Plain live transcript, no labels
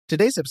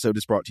Today's episode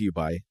is brought to you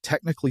by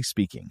Technically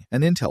Speaking,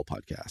 an Intel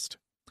podcast.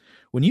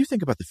 When you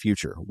think about the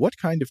future, what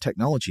kind of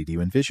technology do you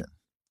envision?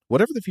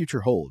 Whatever the future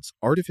holds,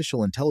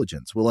 artificial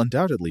intelligence will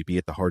undoubtedly be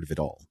at the heart of it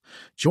all.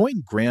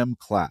 Join Graham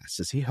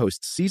Class as he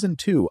hosts Season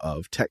 2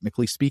 of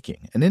Technically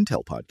Speaking, an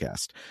Intel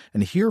podcast,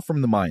 and hear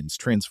from the minds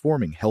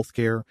transforming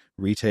healthcare,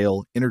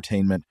 retail,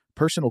 entertainment,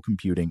 personal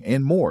computing,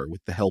 and more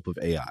with the help of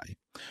AI.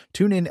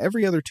 Tune in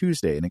every other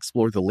Tuesday and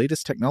explore the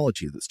latest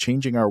technology that's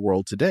changing our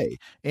world today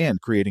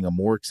and creating a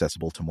more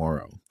accessible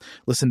tomorrow.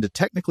 Listen to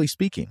Technically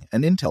Speaking,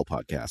 an Intel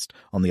podcast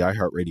on the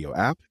iHeartRadio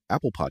app,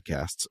 Apple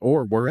Podcasts,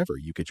 or wherever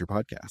you get your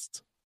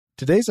podcasts.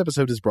 Today's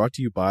episode is brought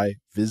to you by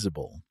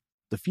Visible.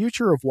 The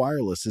future of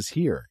wireless is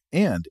here,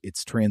 and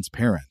it's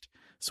transparent.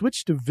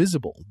 Switch to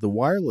Visible, the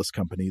wireless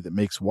company that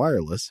makes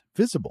wireless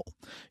visible.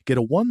 Get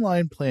a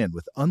one-line plan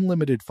with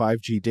unlimited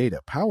 5G data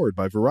powered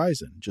by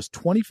Verizon, just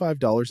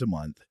 $25 a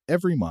month,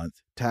 every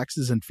month,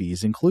 taxes and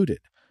fees included.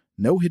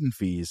 No hidden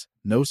fees,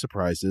 no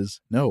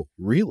surprises, no,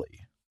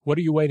 really. What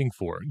are you waiting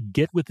for?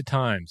 Get with the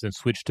times and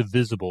switch to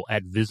Visible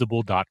at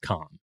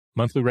Visible.com.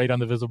 Monthly rate on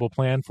the Visible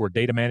plan for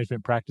data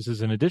management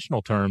practices and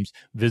additional terms,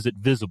 visit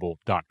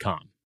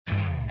Visible.com.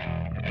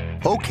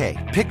 Okay,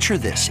 picture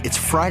this. It's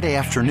Friday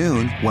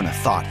afternoon when a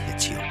thought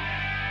hits you.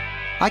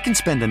 I can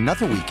spend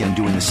another weekend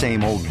doing the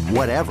same old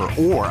whatever,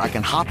 or I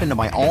can hop into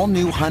my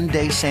all-new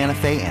Hyundai Santa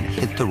Fe and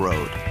hit the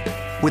road.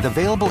 With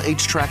available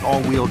H-Track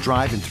all-wheel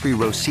drive and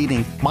 3-row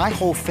seating, my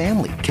whole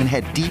family can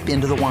head deep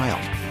into the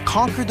wild.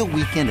 Conquer the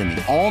weekend in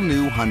the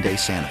all-new Hyundai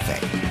Santa Fe.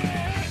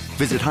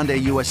 Visit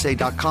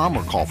HyundaiUSA.com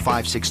or call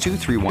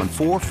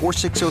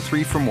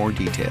 562-314-4603 for more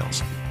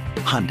details.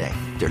 Hyundai,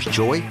 there's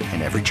joy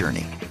in every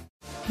journey.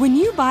 When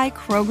you buy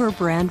Kroger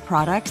brand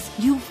products,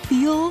 you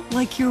feel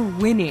like you're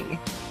winning.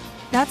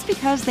 That's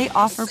because they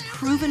offer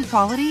proven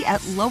quality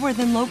at lower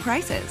than low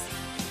prices.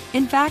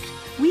 In fact,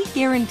 we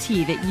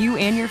guarantee that you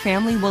and your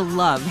family will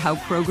love how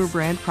Kroger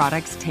brand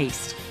products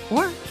taste,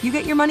 or you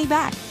get your money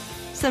back.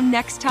 So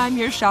next time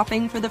you're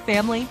shopping for the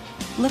family,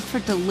 look for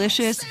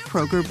delicious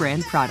Kroger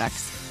brand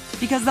products,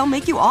 because they'll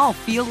make you all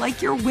feel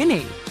like you're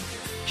winning.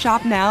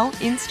 Shop now,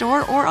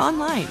 in-store, or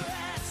online.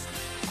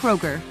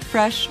 Kroger,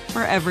 fresh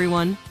for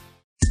everyone.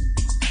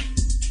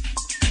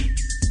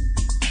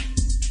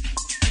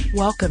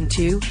 Welcome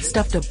to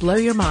Stuff to Blow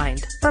Your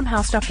Mind from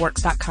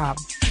HowStuffWorks.com.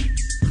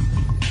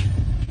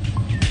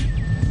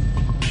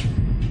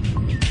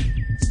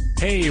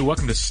 Hey,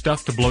 welcome to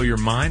Stuff to Blow Your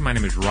Mind. My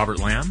name is Robert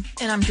Lamb.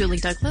 And I'm Julie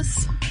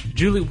Douglas.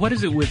 Julie, what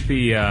is it with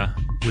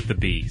the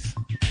bees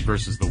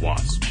versus the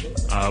wasps?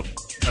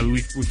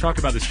 We've talked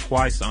about this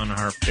twice on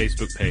our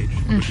Facebook page,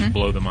 which is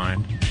Blow the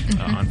Mind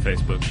on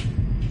Facebook.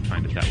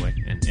 Find it that way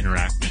and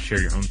interact and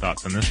share your own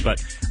thoughts on this.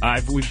 But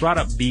we've brought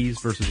up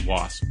bees versus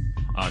wasps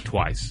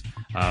twice.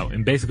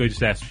 And basically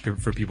just asked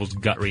for people's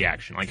gut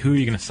reaction. Like, who are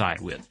you going to side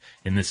with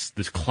in this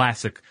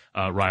classic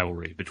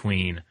rivalry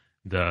between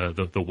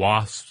the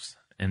wasps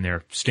and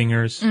their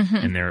stingers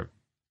and their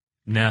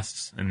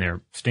nests and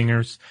their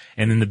stingers,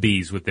 and then the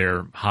bees with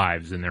their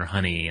hives and their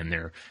honey and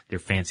their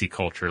fancy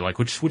culture? Like,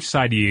 which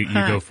side do you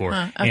go for?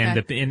 Okay.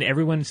 And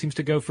everyone seems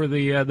to go for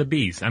the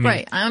bees. I mean,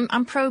 right.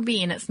 I'm pro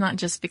bee, and it's not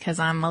just because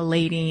I'm a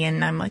lady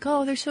and I'm like,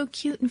 oh, they're so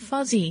cute and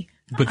fuzzy.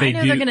 But I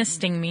know they're going to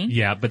sting me.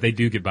 Yeah, but they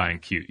do get by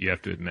and cute, you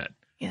have to admit.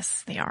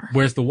 Yes, they are.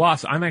 Whereas the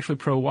wasp, I'm actually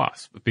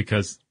pro-wasp,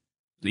 because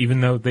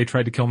even though they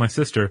tried to kill my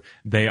sister,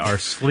 they are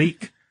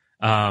sleek.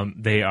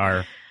 They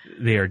are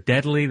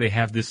deadly. They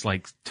have this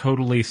like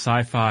totally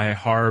sci-fi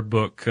horror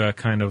book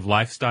kind of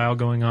lifestyle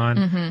going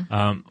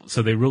on.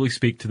 So they really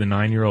speak to the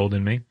 9-year-old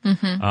in me. So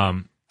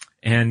I'm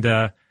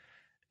going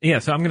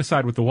to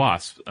side with the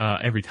wasp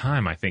every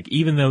time, I think,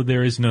 even though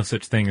there is no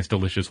such thing as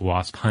delicious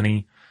wasp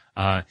honey.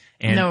 No,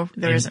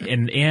 there isn't.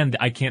 And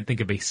I can't think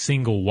of a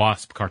single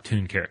wasp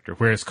cartoon character.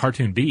 Whereas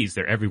cartoon bees,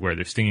 they're everywhere.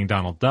 They're stinging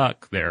Donald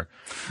Duck. They're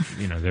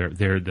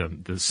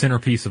the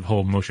centerpiece of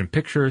whole motion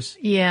pictures.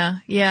 Yeah.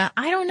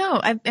 I don't know.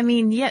 I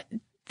mean, yet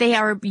they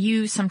are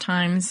used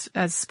sometimes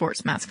as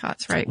sports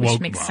mascots, right?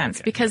 Which makes sense,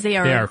 okay, because they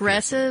are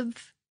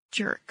aggressive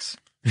jerks.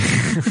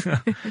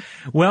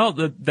 Well,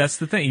 that's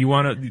the thing. You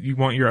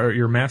want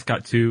your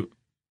mascot to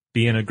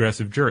be an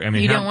aggressive jerk. I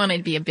mean, you don't want it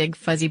to be a big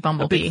fuzzy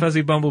bumblebee. A big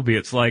fuzzy bumblebee.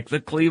 It's like the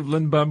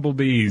Cleveland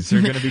Bumblebees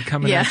are going to be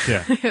coming at you.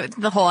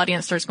 The whole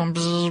audience starts going,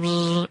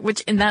 bzz,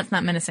 bzz, and that's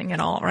not menacing at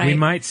all, right? We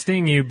might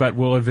sting you, but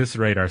we'll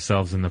eviscerate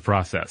ourselves in the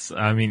process.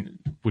 I mean,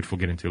 which we'll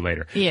get into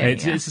later. Yeah,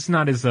 it's just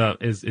not as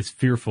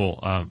fearful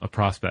a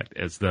prospect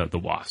as the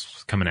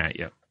wasps coming at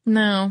you.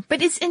 No,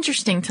 but it's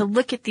interesting to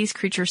look at these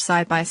creatures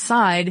side by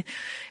side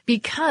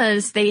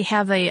because they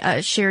have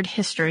a shared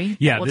history.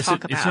 Yeah,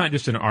 it's not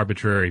just an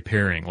arbitrary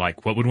pairing.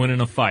 Like, what would win in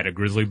a fight, a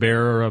grizzly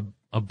bear or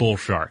a bull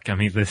shark? I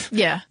mean,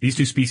 these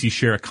two species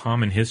share a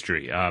common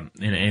history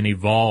and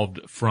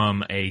evolved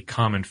from a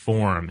common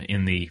form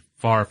in the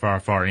far, far,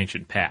 far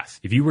ancient past.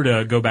 If you were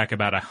to go back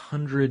about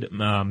 100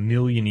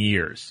 million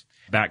years,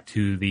 back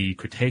to the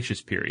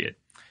Cretaceous period,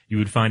 you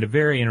would find a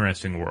very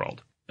interesting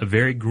world, a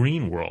very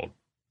green world.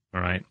 All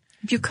right.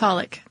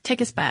 Bucolic.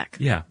 Take us back.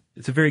 Yeah.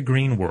 It's a very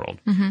green world.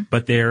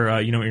 But there,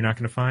 you know what you're not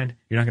going to find?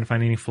 You're not going to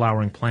find any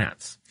flowering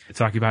plants.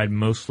 It's occupied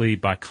mostly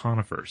by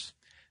conifers.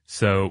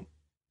 So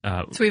we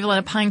have a lot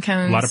of pine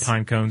cones. A lot of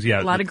pine cones,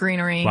 yeah. A lot of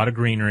greenery. A lot of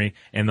greenery.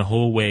 And the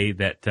whole way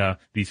that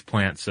these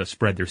plants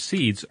spread their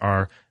seeds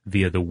are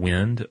via the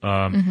wind,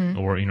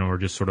 or, you know, or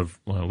just sort of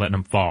letting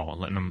them fall,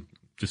 letting them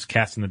just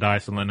casting the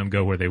dice and letting them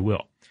go where they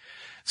will.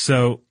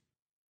 So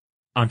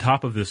on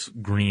top of this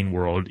green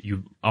world,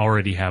 you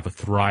already have a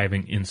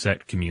thriving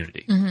insect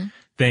community.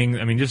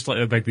 Just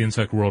like the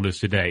insect world is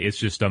today. It's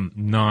just a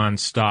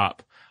nonstop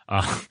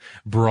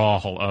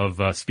brawl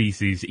of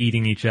species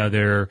eating each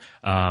other,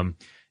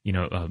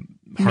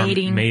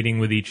 mating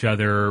with each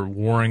other,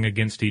 warring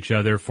against each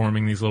other,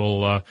 forming these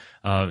little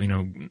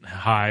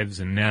hives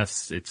and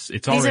nests. It's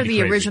these already are the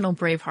crazy. Original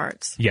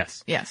Bravehearts.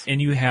 Yes.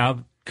 And you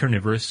have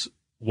carnivorous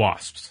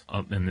wasps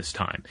in this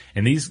time,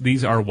 and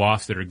these are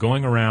wasps that are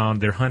going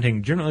around. They're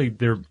hunting. Generally,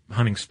 they're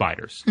hunting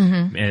spiders,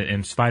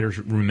 and spiders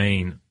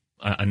remain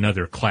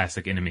another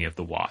classic enemy of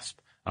the wasp.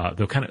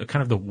 They're kind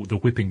of the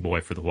whipping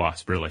boy for the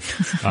wasp, really.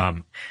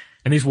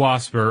 And these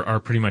wasps are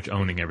pretty much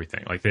owning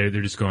everything. Like they're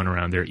just going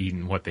around, they're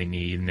eating what they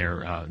need, and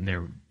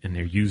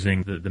they're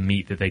using the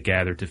meat that they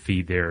gather to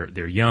feed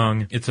their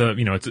young. It's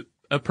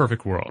a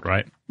perfect world,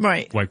 right?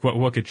 Right. Like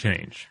what could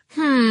change?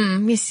 Let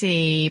me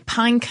see.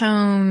 Pine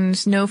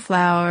cones, no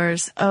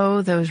flowers.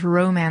 Oh, those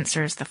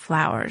romancers, the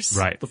flowers.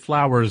 Right. The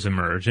flowers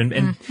emerge.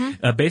 And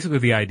basically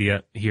the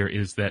idea here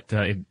is that,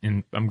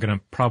 and I'm going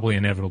to probably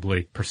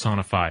inevitably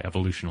personify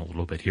evolution a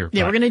little bit here.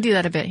 Yeah, we're going to do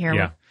that a bit here.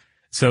 Yeah.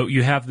 So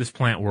you have this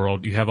plant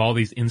world, you have all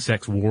these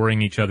insects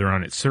warring each other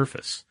on its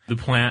surface. The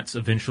plants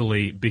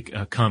eventually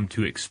come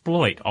to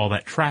exploit all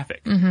that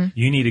traffic.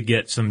 You need to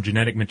get some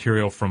genetic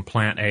material from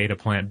plant A to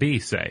plant B,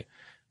 say.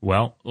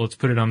 Well, let's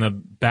put it on the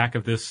back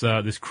of this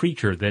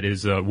creature that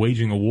is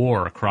waging a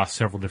war across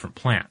several different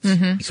plants.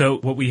 So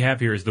what we have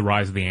here is the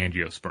rise of the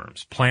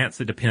angiosperms, plants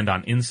that depend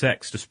on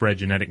insects to spread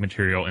genetic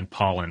material and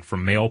pollen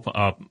from male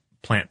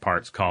plant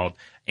parts called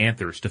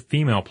anthers to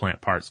female plant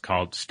parts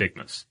called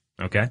stigmas.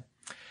 Okay?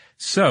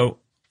 So,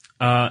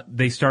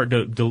 they start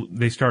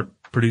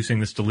producing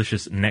this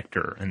delicious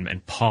nectar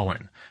and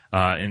pollen,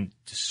 and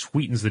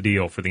sweetens the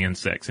deal for the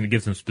insects. And it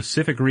gives them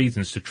specific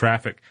reasons to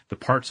traffic the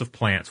parts of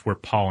plants where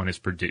pollen is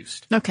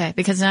produced. Okay,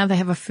 because now they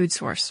have a food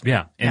source.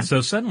 Yeah. And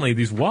so suddenly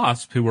these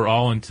wasps who were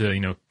all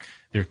into,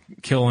 they're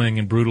killing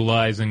and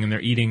brutalizing and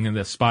they're eating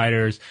the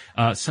spiders,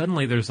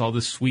 suddenly there's all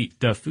this sweet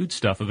food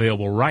stuff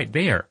available right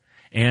there.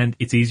 And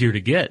it's easier to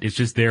get. It's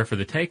just there for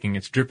the taking.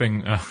 It's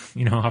dripping, off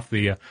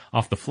the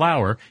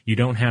flower. You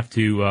don't have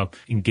to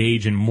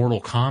engage in mortal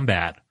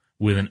combat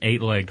with an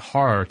 8-legged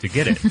horror to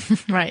get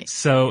it. Right.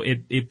 So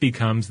it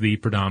becomes the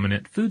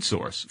predominant food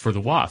source for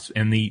the wasp.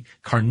 And the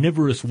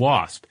carnivorous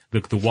wasp,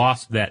 the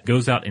wasp that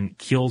goes out and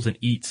kills and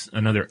eats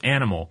another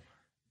animal,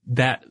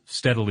 that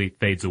steadily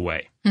fades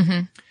away.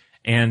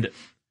 And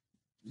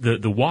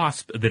the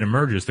wasp that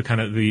emerges,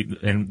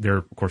 and there are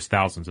of course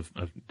thousands of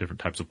different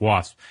types of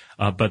wasps,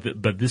 but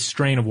this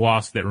strain of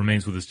wasp that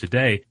remains with us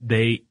today,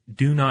 they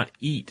do not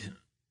eat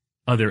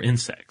other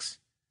insects.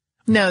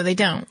 No, they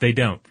don't. They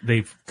don't.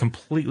 They've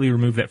completely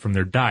removed that from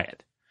their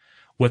diet.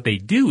 What they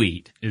do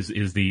eat is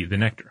the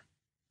nectar.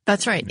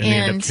 That's right. And they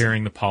end up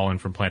carrying the pollen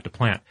from plant to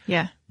plant.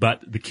 Yeah.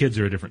 But the kids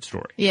are a different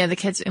story. Yeah, the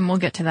kids, and we'll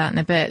get to that in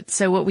a bit.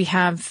 So what we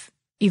have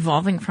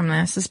evolving from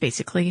this is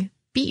basically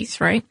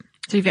bees, right?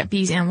 So you've got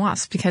bees and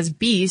wasps, because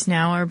bees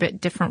now are a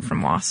bit different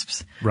from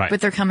wasps. Right.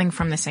 But they're coming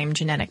from the same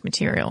genetic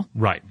material.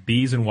 Right.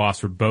 Bees and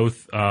wasps are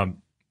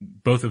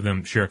both of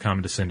them share a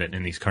common descendant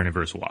in these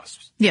carnivorous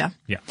wasps. Yeah.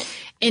 Yeah.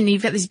 And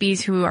you've got these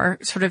bees who are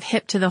sort of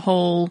hip to the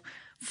whole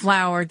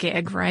flower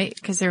gig, right?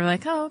 Because they're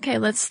like, oh, okay,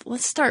 let's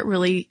start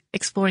really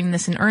exploiting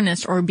this in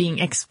earnest, or being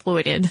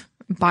exploited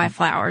by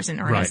flowers in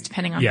earnest, right.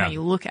 Depending on how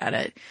you look at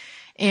it.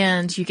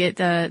 And you get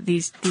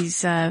these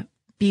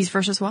bees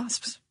versus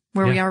wasps,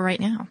 where we are right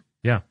now.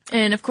 Yeah.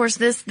 And of course,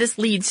 this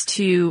leads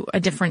to a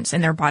difference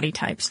in their body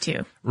types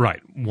too. Right.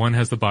 One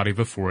has the body of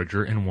a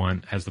forager and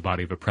one has the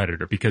body of a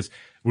predator, because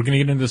we're going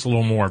to get into this a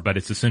little more, but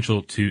it's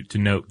essential to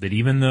note that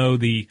even though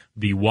the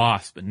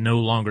wasp no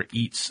longer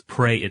eats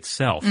prey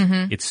itself,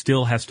 it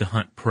still has to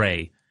hunt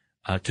prey,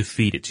 to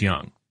feed its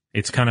young.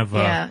 It's kind of,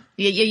 Yeah.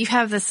 You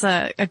have this,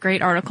 a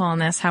great article on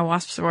this, how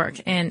wasps work.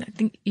 And I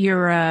think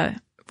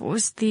what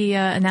was the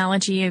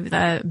analogy of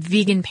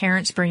vegan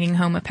parents bringing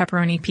home a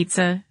pepperoni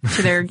pizza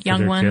to their young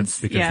their ones?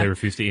 Kids because they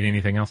refuse to eat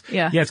anything else?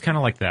 Yeah. Yeah, it's kind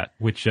of like that,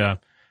 which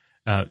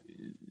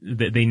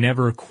they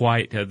never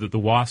quite, the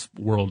wasp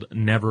world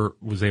never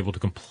was able to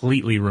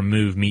completely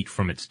remove meat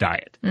from its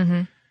diet,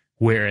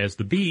 whereas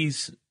the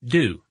bees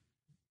do.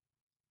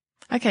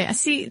 Okay, I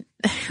see.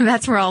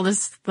 That's where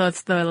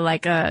that's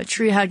the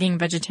tree-hugging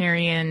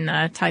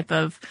vegetarian type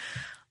of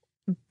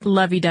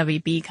lovey-dovey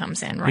bee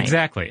comes in, right?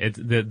 Exactly.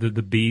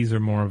 The bees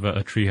are more of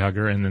a tree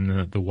hugger, and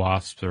then the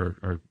wasps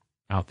are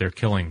out there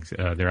killing.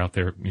 They're out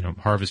there,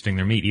 harvesting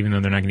their meat. Even though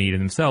they're not going to eat it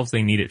themselves,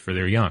 they need it for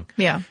their young.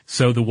 Yeah.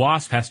 So the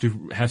wasp has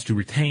to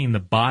retain the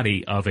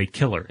body of a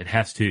killer. It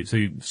has to.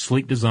 So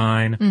sleek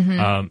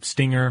design,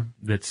 stinger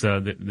that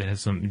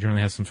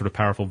generally has some sort of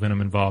powerful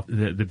venom involved.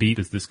 The bee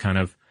is this kind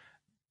of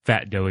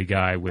fat, doughy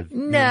guy with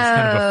kind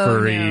of a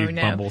furry,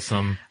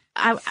 bumblesome.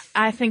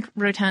 I think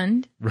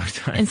rotund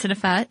instead of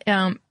fat.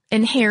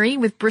 And hairy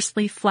with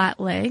bristly flat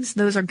legs.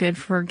 Those are good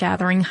for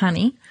gathering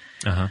honey.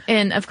 Uh-huh.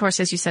 And of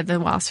course, as you said, the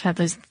wasps have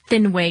those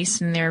thin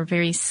waists and they're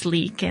very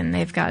sleek and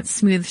they've got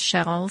smooth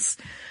shells.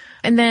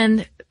 And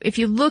then if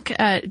you look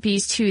at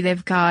bees too,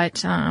 they've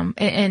got,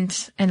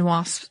 and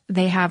wasps,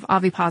 they have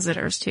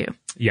ovipositors too.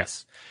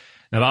 Yes.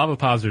 Now the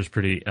ovipositor is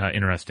pretty,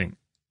 interesting.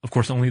 Of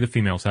course, only the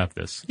females have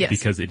this. Yes.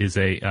 Because it is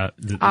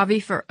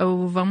ovi for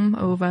ovum,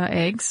 ova,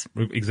 eggs.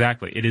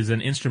 Exactly. It is an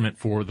instrument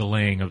for the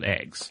laying of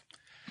eggs.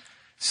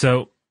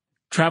 So,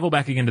 travel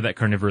back again to that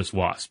carnivorous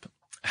wasp.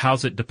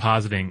 How's it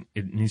depositing?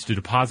 It needs to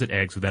deposit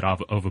eggs with that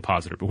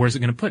ovipositor. But where's it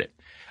going to put it?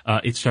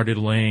 It started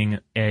laying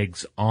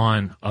eggs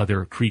on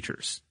other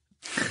creatures.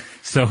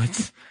 So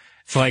it's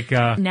like,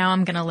 now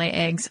I'm going to lay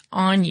eggs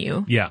on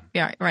you. Yeah.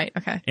 Yeah, right.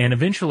 Okay. And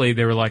eventually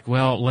they were like,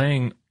 well,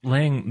 laying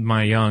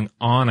my young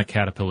on a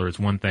caterpillar is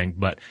one thing,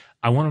 but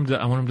I want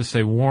them to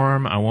stay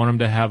warm. I want them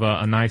to have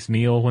a nice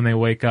meal when they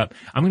wake up.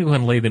 I'm going to go ahead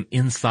and lay them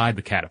inside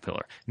the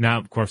caterpillar. Now,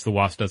 of course, the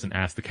wasp doesn't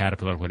ask the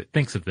caterpillar what it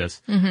thinks of this.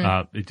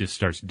 It just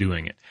starts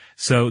doing it.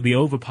 So the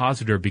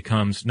ovipositor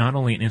becomes not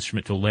only an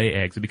instrument to lay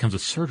eggs, it becomes a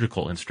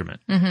surgical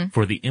instrument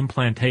for the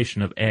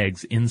implantation of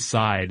eggs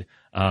inside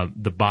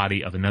the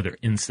body of another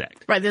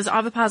insect. Right. This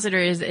ovipositor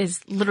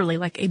is literally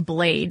like a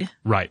blade.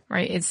 Right.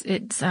 Right.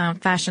 It's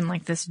fashioned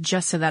like this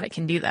just so that it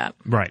can do that.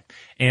 Right.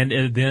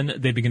 And then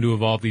they begin to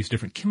evolve these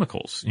different chemicals,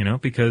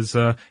 because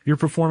you're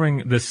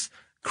performing this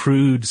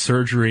crude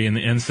surgery in the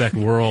insect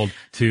world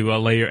to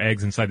lay your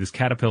eggs inside this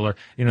caterpillar.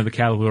 The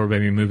caterpillar may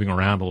be moving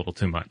around a little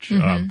too much.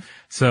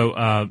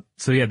 So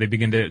yeah, they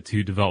begin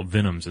to develop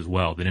venoms as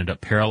well that end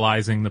up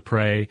paralyzing the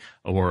prey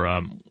or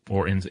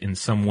in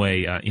some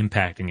way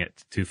impacting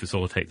it to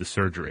facilitate the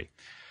surgery.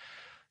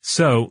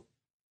 So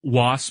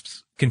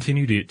wasps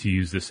continue to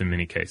use this in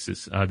many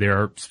cases. There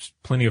are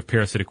plenty of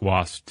parasitic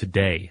wasps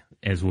today,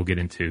 as we'll get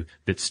into,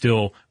 that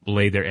still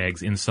lay their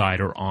eggs inside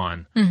or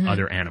on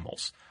other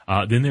animals.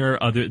 Then there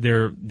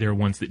are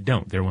ones that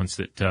don't. There are ones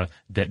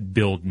that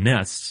build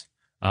nests,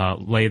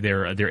 lay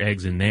their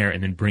eggs in there,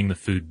 and then bring the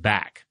food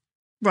back.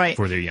 Right.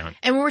 For their young.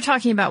 And when we're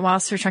talking about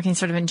wasps, we're talking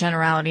sort of in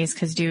generalities,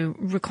 because do you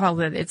recall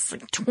that it's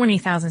like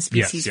 20,000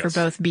 species for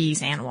both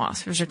bees and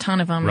wasps. There's a ton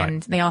of them,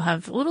 and they all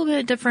have a little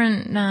bit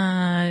different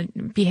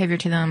behavior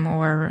to them,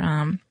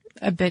 or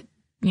a bit,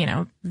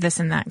 this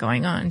and that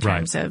going on in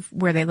terms of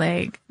where they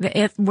lay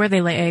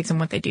eggs and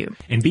what they do.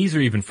 And bees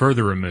are even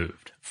further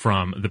removed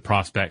from the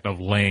prospect of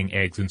laying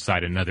eggs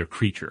inside another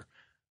creature,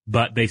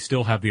 but they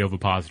still have the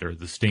ovipositor,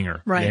 the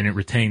stinger, and it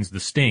retains the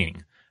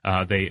sting.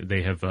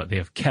 They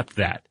have kept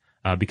that.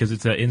 Because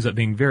it ends up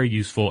being very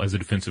useful as a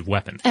defensive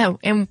weapon. Oh,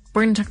 and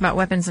we're going to talk about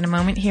weapons in a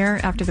moment here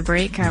after the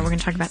break. We're going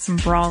to talk about some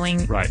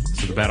brawling. Right.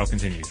 So the battle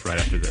continues right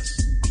after this.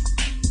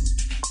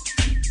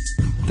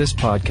 This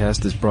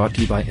podcast is brought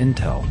to you by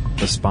Intel,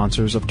 the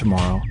sponsors of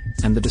Tomorrow,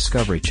 and the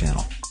Discovery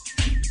Channel.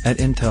 At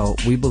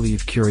Intel, we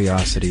believe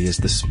curiosity is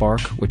the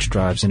spark which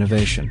drives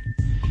innovation.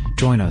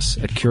 Join us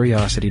at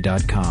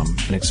curiosity.com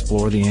and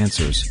explore the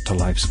answers to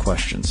life's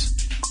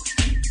questions.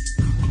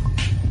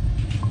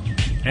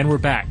 And we're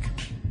back.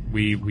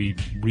 We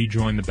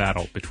rejoin the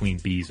battle between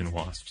bees and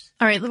wasps.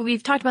 All right,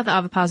 we've talked about the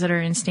ovipositor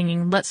and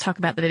stinging. Let's talk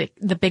about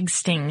the big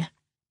sting,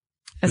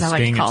 as I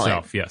like to call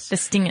it. Yes. The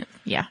sting,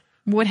 yeah.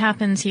 What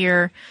happens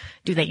here?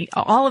 Do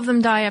all of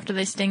them die after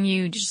they sting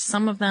you? Just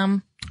some of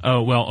them?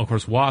 Oh, well, of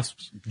course,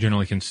 wasps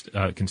generally can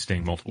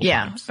sting multiple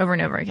times. Yeah, over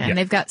and over again. Yeah.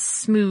 They've got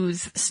smooth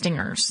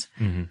stingers.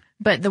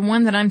 But the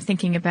one that I'm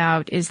thinking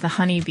about is the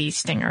honeybee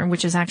stinger,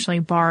 which is actually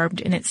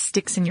barbed and it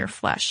sticks in your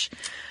flesh.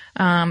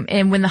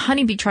 And when the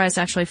honeybee tries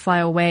to actually fly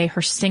away,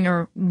 her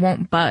stinger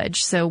won't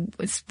budge. So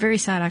it's very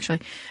sad,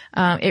 actually.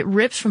 It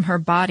rips from her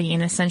body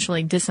and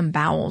essentially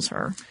disembowels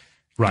her.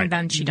 Right. And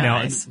then she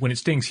dies. Now, when it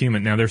stings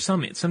human, now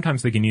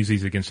sometimes they can use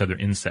these against other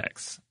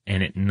insects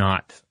and it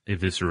not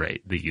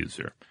eviscerate the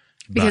user.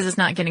 Because it's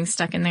not getting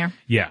stuck in there.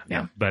 Yeah.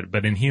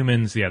 But in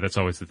humans, that's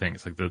always the thing.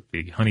 It's like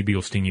the honeybee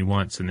will sting you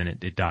once and then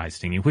it dies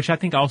stinging you, which I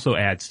think also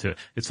adds to,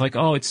 it's like,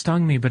 oh, it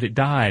stung me, but it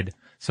died.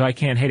 So I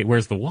can't hate it.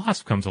 Whereas the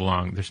wasp comes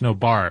along, there's no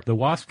barb. The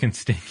wasp can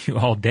sting you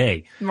all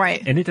day.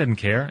 Right. And it doesn't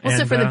care.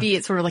 Also for the bee,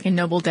 it's sort of like a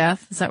noble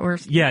death. Is that where?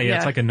 Yeah.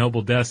 It's like a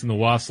noble death. And the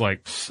wasp's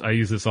like, I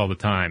use this all the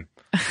time.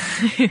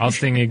 I'll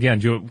sting you again.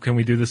 Can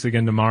we do this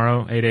again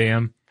tomorrow, 8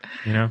 a.m.?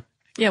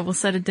 Yeah, we'll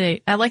set a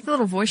date. I like the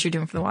little voice you're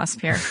doing for the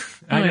wasp here.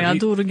 I'll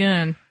do it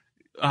again.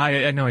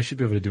 I know I should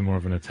be able to do more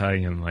of an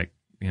Italian,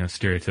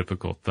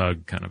 stereotypical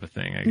thug kind of a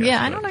thing, I guess.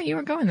 Yeah, I don't know. You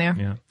were going there.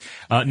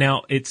 Yeah.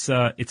 Now it's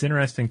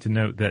interesting to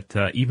note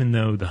that, even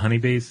though the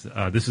honeybees,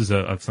 this is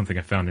something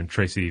I found in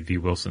Tracy V.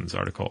 Wilson's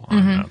article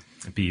on,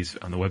 bees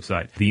on the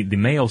website. The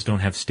males don't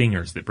have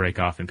stingers that break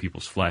off in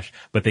people's flesh,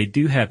 but they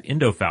do have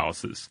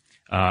endophalluses,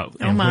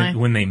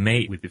 When they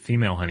mate with the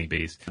female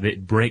honeybees,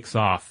 it breaks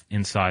off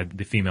inside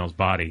the female's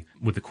body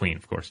with the queen,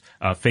 of course,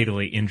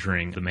 fatally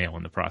injuring the male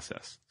in the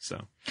process.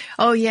 So.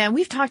 Oh yeah,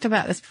 we've talked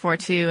about this before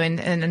too, and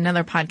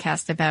another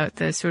podcast about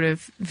the sort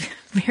of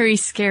very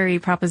scary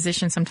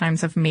proposition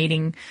sometimes of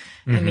mating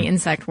in the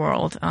insect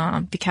world,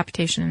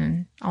 decapitation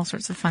and all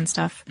sorts of fun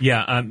stuff.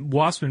 Yeah,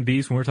 wasp and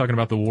bees, when we're talking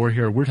about the war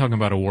here, we're talking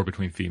about a war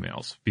between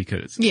females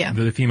because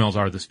the females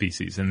are the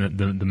species and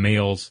the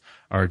males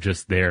are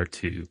just there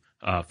to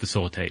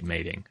facilitate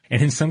mating.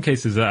 And in some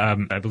cases,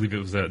 I believe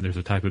there's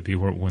a type of bee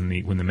where when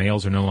the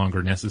males are no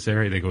longer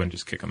necessary, they go and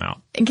just kick them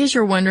out. In case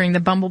you're wondering, the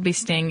bumblebee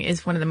sting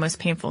is one of the most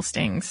painful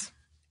stings.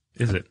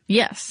 Is it?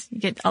 Yes. You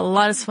get a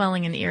lot of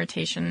swelling and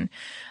irritation.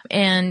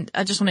 And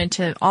I just wanted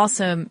to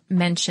also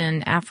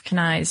mention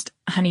Africanized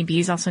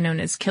honeybees, also known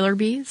as killer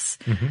bees,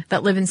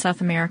 that live in South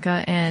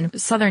America and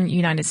southern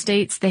United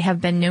States. They have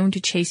been known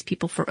to chase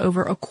people for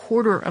over a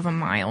quarter of a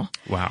mile.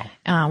 Wow.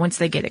 Once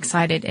they get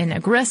excited and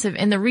aggressive.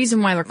 And the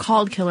reason why they're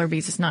called killer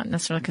bees is not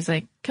necessarily because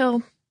they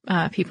kill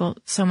people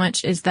so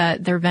much, is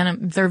that their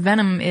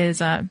venom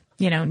is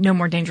no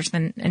more dangerous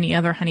than any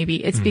other honeybee.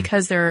 It's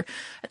because their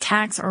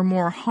attacks are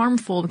more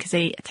harmful because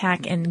they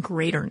attack in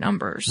greater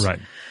numbers. Right.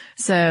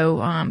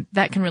 So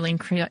that can really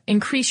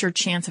increase your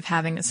chance of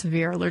having a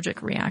severe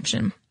allergic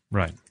reaction.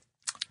 Right.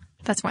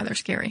 That's why they're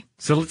scary.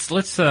 So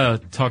let's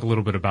talk a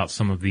little bit about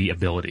some of the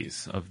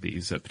abilities of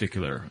these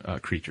particular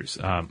creatures.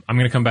 I'm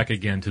going to come back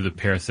again to the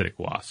parasitic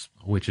wasp,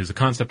 which is a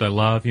concept I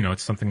love.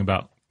 It's something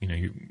about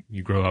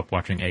you grow up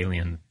watching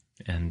Alien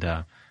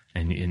and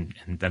I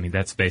mean,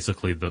 that's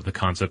basically the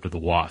concept of the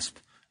wasp,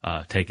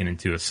 taken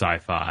into a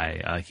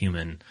sci-fi,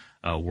 human,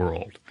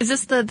 world. Is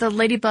this the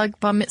ladybug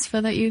bar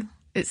mitzvah that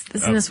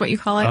isn't this what you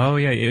call it? Oh,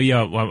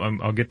 yeah. Well,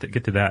 I'll get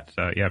to that.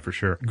 Yeah, for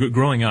sure.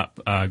 Growing up,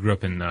 grew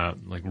up in,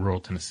 like rural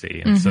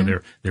Tennessee. And so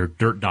there are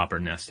dirt dauber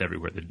nests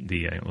everywhere,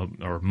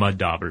 or mud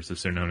daubers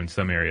as they're known in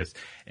some areas.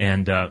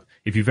 And,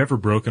 if you've ever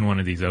broken one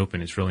of these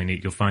open, it's really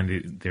neat. You'll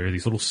find there are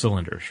these little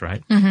cylinders,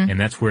 right? And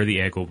that's where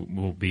the egg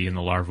will be and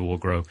the larva will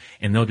grow.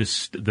 And they'll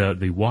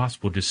the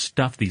wasp will just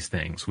stuff these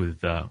things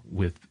with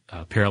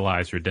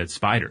paralyzed or dead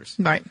spiders.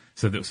 Right.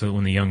 So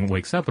when the young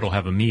wakes up, it'll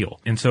have a meal.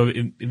 And so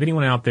if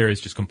anyone out there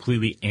is just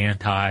completely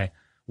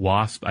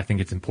anti-wasp, I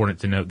think it's important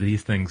to note that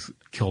these things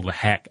kill the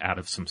heck out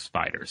of some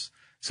spiders.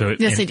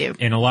 Yes, they do.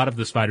 And a lot of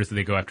the spiders that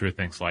they go after are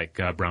things like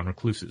brown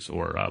recluses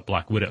or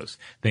black widows,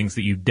 things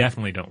that you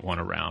definitely don't want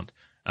around,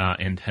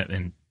 and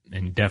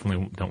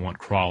definitely don't want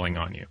crawling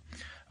on you,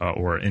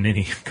 or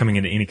coming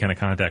into any kind of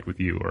contact with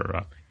you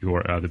or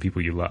the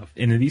people you love.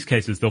 And in these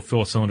cases, they'll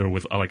fill a cylinder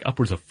with like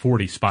upwards of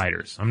 40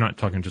 spiders. I'm not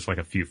talking just like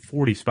a few,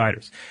 40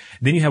 spiders.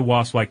 Then you have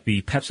wasps like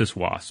the Pepsis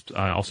wasps,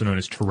 also known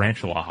as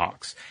tarantula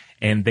hawks,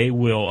 and they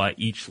will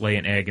each lay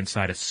an egg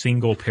inside a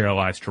single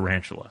paralyzed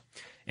tarantula.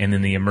 And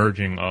then the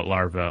emerging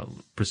larva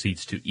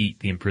proceeds to eat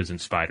the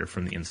imprisoned spider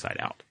from the inside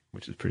out,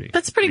 which is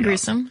That's pretty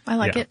gruesome. Awesome. I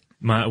like it.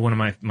 One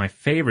of my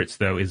favorites,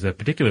 though, is a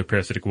particular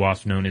parasitic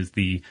wasp known as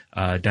the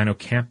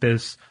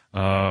Dinocampus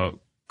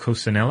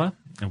coccinella,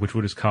 which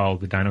is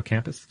called the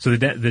Dinocampus. So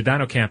the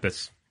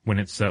Dinocampus, when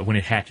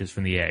it hatches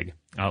from the egg,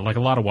 like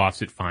a lot of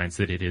wasps, it finds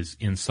that it is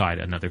inside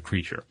another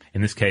creature.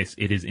 In this case,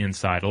 it is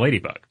inside a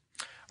ladybug.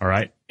 All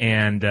right,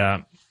 and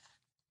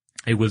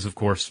it was, of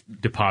course,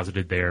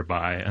 deposited there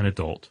by an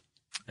adult.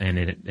 And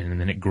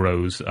then it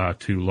grows to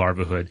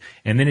larvahood,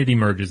 and then it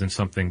emerges in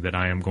something that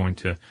I am going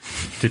to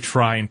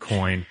try and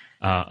coin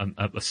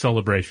a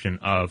celebration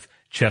of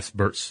chest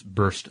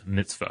burst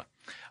mitzvah,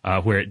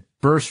 where it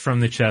bursts from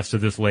the chest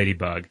of this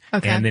ladybug,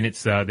 and then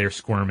it's they're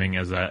squirming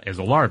as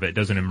a larva. It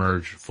doesn't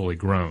emerge fully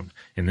grown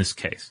in this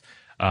case,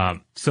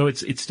 so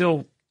it's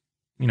still,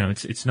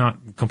 it's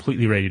not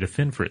completely ready to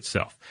fend for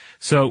itself.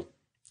 So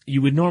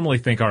you would normally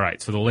think, all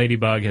right, so the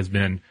ladybug has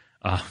been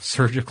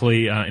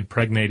surgically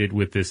impregnated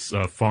with this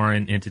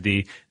foreign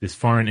entity. This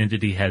foreign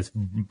entity has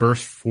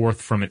burst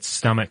forth from its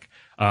stomach.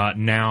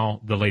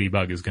 Now the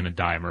ladybug is going to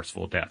die a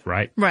merciful death,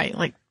 right? Right.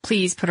 Like,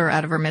 please put her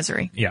out of her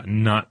misery. Yeah,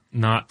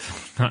 not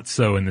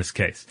so in this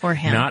case. Or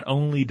him. Not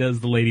only does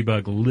the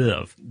ladybug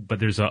live,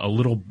 but there's a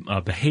little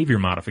behavior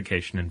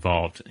modification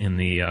involved in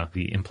the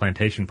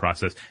implantation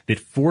process that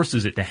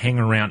forces it to hang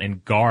around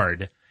and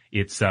guard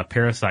its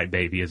parasite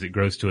baby as it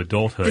grows to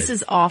adulthood. This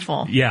is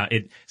awful. Yeah,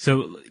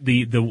 so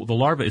the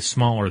larva is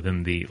smaller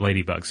than the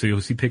ladybug. So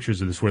you'll see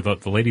pictures of this where the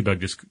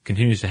ladybug just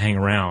continues to hang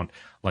around,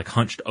 like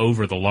hunched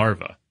over the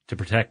larva to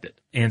protect it.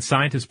 And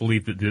scientists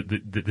believe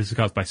that this is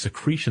caused by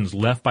secretions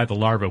left by the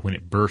larva when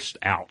it bursts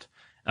out.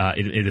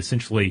 It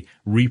essentially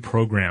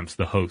reprograms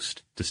the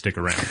host to stick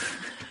around.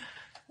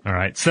 All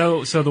right.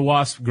 So the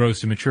wasp grows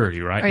to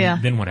maturity, right? Oh, yeah.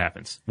 And then what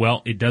happens?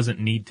 Well, it doesn't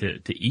need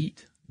to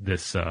eat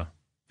this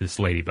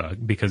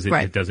ladybug because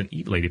it doesn't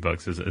eat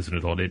ladybugs as an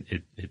adult.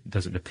 It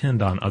doesn't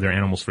depend on other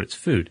animals for its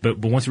food. But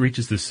once it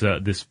reaches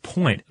this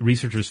point,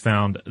 researchers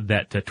found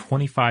that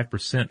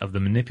 25% of the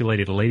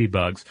manipulated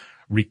ladybugs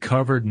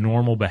recovered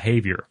normal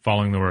behavior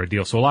following the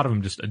ordeal. So a lot of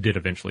them just did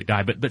eventually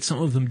die, but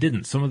some of them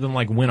didn't. Some of them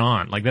went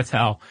on. That's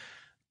how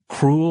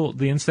cruel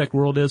the insect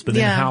world is, but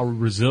then Yeah. how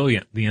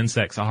resilient the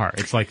insects are.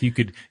 It's like you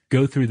could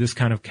go through this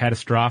kind of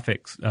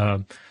catastrophic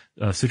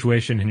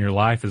situation in your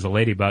life as a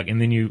ladybug,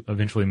 and then you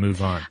eventually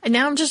move on. And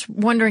now I'm just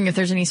wondering if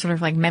there's any sort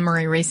of like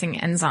memory erasing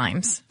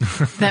enzymes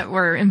that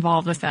were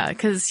involved with that.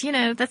 Cause,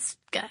 that's,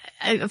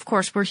 of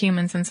course we're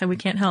humans and so we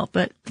can't help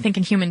but think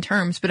in human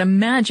terms, but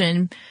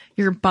imagine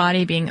your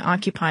body being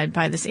occupied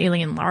by this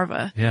alien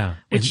larva. Yeah.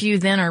 Which you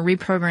then are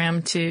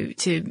reprogrammed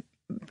to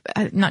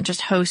not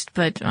just host,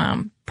 but,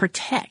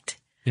 protect.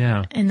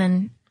 Yeah. And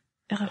then,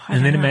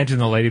 imagine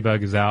the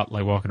ladybug is out,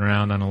 like walking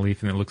around on a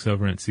leaf, and it looks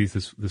over and it sees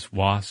this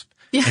wasp.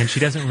 Yeah. And she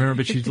doesn't remember,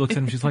 but she looks at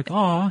him, she's like,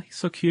 "Oh, he's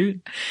so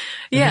cute."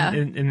 Yeah.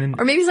 And then,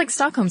 or maybe it's like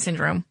Stockholm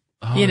syndrome,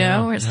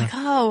 where it's like,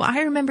 "Oh,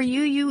 I remember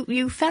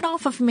you fed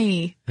off of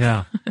me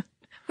yeah.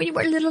 when you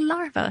were a little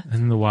larva."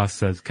 And then the wasp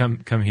says,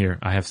 come here,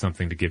 I have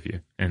something to give you.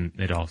 And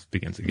it all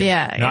begins again.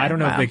 Yeah. Now, I don't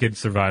know if they could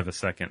survive a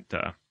second,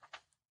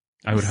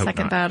 I would hope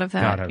second not. bout of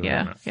that. God, I would hope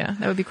Yeah. not. Yeah.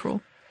 That would be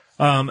cruel.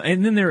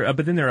 And then there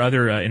are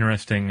other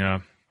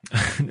interesting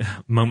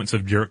moments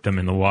of jerkdom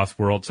in the wasp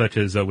world, such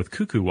as with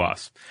cuckoo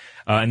wasps.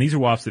 And these are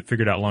wasps that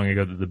figured out long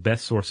ago that the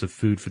best source of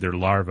food for their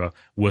larvae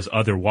was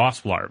other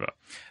wasp larvae.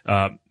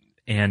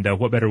 And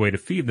what better way to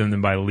feed them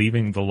than by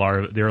leaving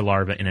their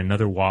larvae in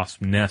another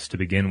wasp nest to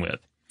begin with?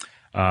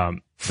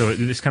 So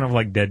it's kind of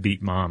like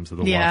deadbeat moms of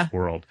the wasp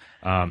world.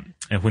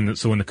 And when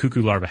the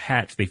cuckoo larvae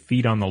hatch, they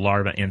feed on the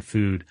larvae and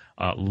food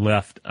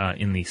left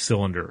in the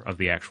cylinder of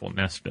the actual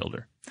nest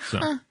builder.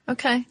 So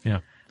Okay. yeah.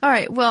 All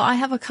right. Well, I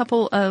have a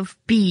couple of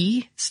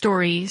bee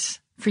stories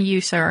for you,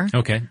 sir.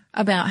 Okay.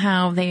 About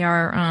how they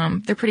are,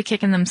 they're pretty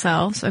kicking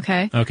themselves.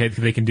 Okay. Okay.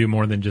 They can do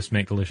more than just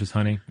make delicious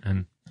honey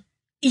and.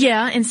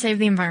 Yeah, and save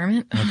the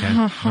environment. Okay.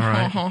 All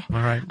right. All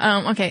right.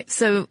 Okay.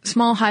 So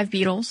small hive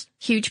beetles,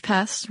 huge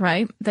pests,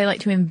 right? They like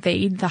to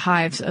invade the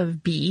hives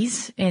of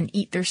bees and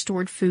eat their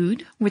stored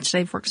food, which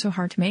they've worked so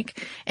hard to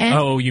make.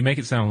 And you make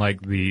it sound like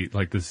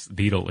this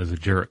beetle is a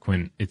jerk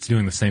when it's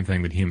doing the same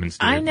thing that humans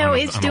do. I know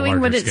it's doing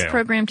what it's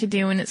programmed to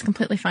do, and it's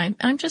completely fine.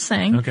 I'm just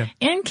saying. Okay.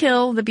 And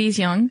kill the bees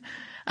young.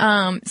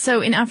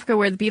 So in Africa,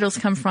 where the beetles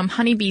come from,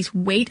 honeybees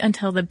wait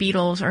until the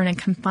beetles are in a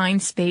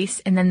confined space,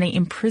 and then they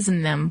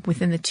imprison them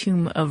within the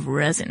tomb of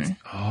resin.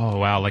 Oh,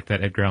 wow. Like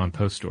that Edgar Allan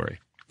Poe story.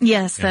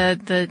 Yes. Yeah.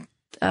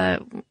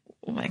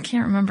 I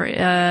can't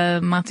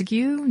remember,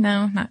 Montague?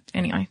 No, not,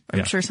 anyway.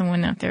 I'm sure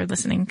someone out there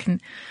listening can,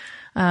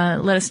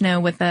 let us know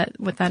what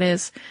that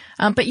is.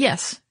 But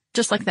yes,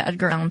 just like the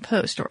Edgar Allan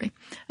Poe story.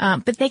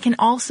 But they can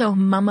also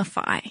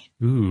mummify.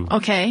 Ooh.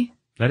 Okay.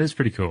 That is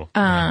pretty cool.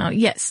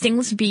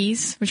 Stingless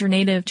bees, which are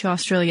native to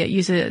Australia,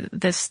 use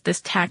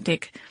this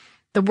tactic.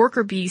 The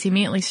worker bees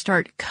immediately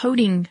start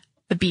coating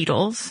the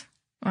beetles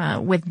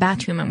with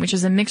batumen, which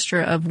is a mixture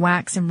of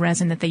wax and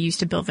resin that they use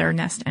to build their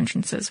nest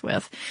entrances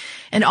with.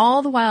 And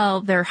all the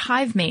while, their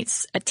hive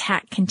mates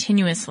attack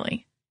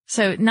continuously.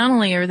 So not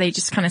only are they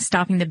just kind of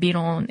stopping the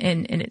beetle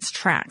in its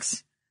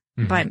tracks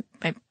by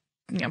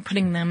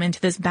putting them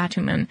into this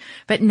batumen,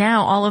 but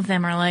now all of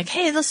them are like,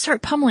 hey, let's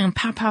start pummeling them,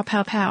 pow, pow,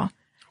 pow, pow.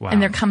 Wow. And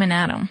they're coming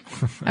at them.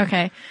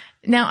 Okay.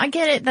 Now, I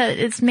get it that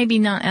it's maybe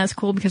not as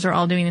cool because they're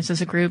all doing this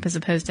as a group as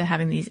opposed to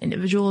having these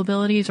individual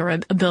abilities or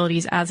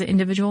abilities as an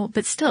individual.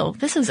 But still,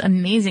 this is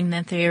amazing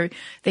that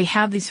they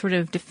have these sort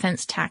of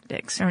defense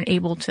tactics and are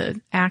able to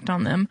act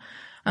on them.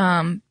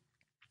 And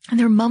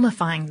they're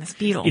mummifying this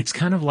beetle. It's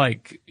kind of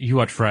like you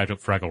watch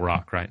Fraggle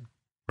Rock, right?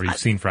 Or you've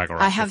seen Fraggle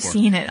Rock. I have before.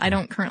 seen it. I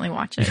don't currently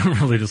watch it. You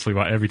don't religiously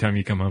watch every time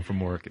you come home from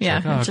work. It's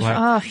Yeah.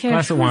 like,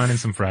 glass of wine and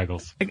some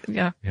Fraggles.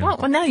 Yeah. Well,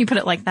 now you put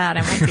it like that,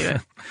 I might do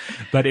it.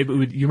 But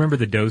you remember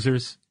the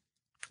dozers?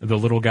 The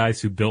little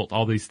guys who built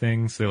all these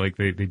things?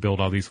 They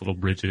build all these little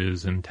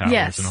bridges and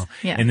towers and all.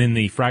 Yeah. And then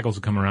the Fraggles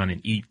would come around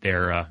and eat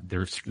their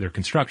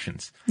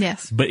constructions.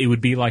 Yes. But it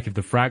would be like if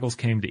the Fraggles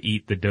came to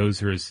eat the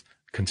dozers'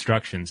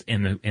 constructions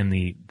and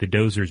the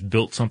dozers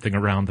built something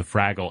around the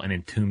Fraggle and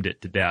entombed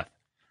it to death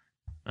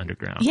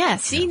underground. Yeah.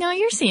 See, now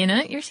you're seeing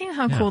it. You're seeing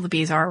how cool the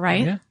bees are,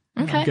 right? Yeah.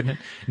 Okay. I'm getting it.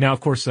 Now, of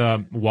course,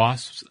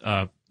 wasps,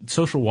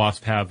 social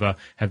wasps have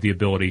the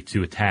ability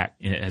to attack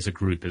as a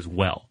group as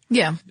well.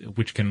 Yeah.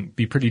 Which can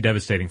be pretty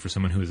devastating for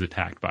someone who is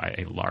attacked by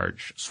a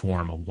large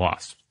swarm of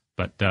wasps.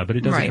 But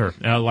it does occur.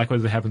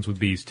 Likewise, it happens with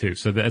bees too.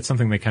 So that's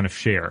something they kind of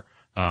share,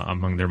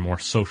 among their more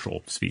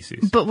social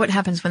species. But what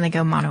happens when they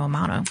go mano a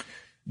mano?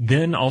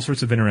 Then all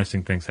sorts of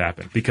interesting things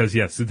happen. Because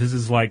yes, this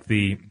is like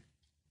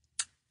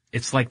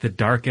it's like the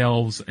dark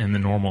elves and the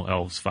normal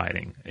elves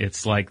fighting.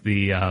 It's like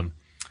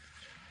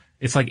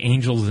it's like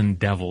angels and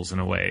devils in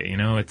a way, you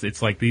know?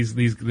 It's like these,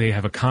 they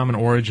have a common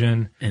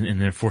origin and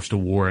they're forced to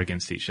war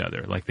against each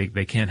other. Like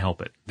they can't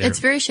help it. It's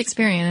very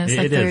Shakespearean. It's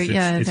like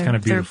it's kind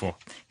of beautiful.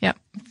 Yeah.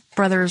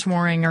 Brothers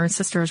warring or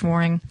sisters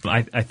warring.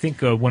 I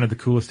think one of the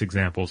coolest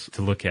examples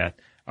to look at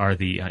are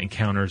the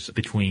encounters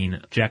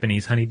between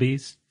Japanese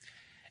honeybees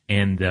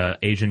and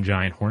Asian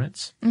giant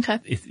hornets. Okay.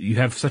 You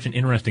have such an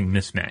interesting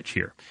mismatch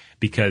here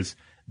because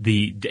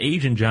the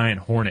Asian giant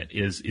hornet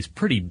is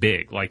pretty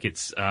big. Like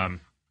it's,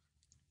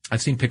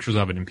 I've seen pictures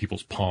of it in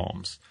people's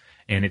palms,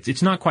 and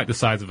it's not quite the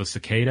size of a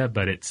cicada,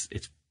 but it's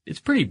it's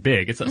pretty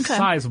big. It's a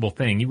sizable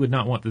thing. You would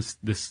not want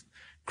this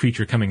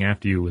creature coming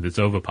after you with its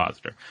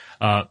ovipositor.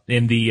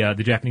 And the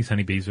Japanese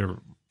honeybees are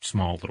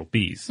small little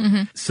bees.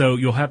 So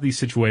you'll have these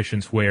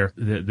situations where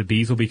the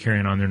bees will be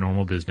carrying on their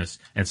normal business,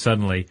 and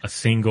suddenly a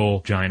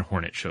single giant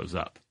hornet shows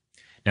up.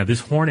 Now,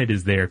 this hornet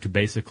is there to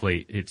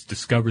basically, it's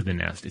discovered the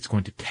nest. It's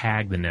going to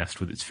tag the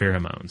nest with its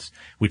pheromones,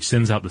 which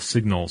sends out the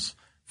signals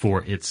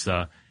for its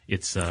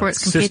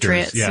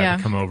compatriots, to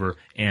come over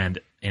and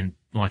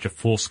launch a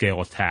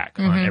full-scale attack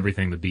on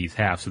everything the bees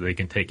have so they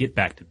can take it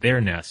back to their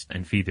nest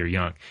and feed their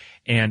young.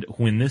 And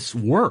when this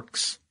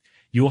works,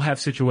 you'll have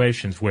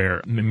situations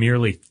where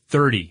merely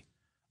 30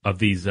 of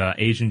these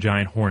Asian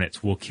giant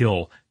hornets will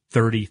kill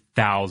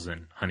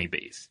 30,000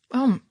 honeybees.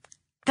 Oh,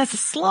 that's a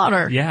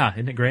slaughter. Yeah,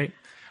 isn't it great?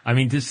 I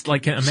mean, just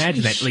like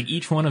imagine that. Like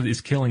each one of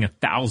is killing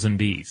 1,000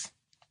 bees.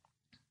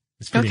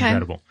 It's pretty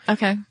incredible.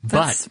 Okay,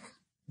 but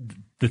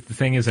the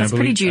thing is, I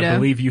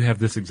believe you have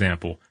this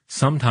example.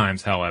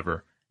 Sometimes,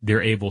 however,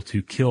 they're able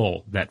to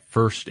kill that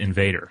first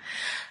invader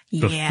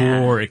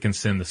before it can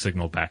send the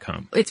signal back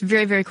home. It's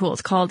very, very cool.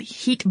 It's called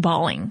heat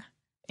balling,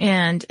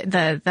 and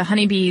the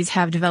honeybees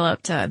have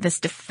developed this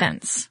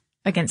defense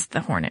against the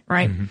hornet,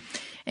 right?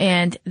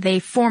 And they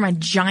form a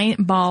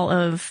giant ball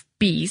of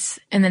bees,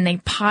 and then they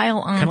pile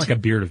on kind of like a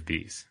beard of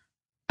bees.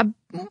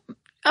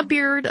 A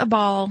beard, a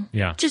ball,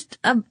 just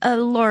a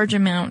large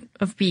amount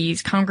of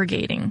bees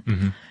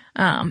congregating.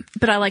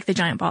 But I like the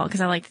giant ball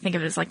because I like to think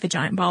of it as like the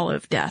giant ball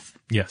of death.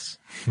 Yes.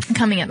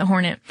 Coming at the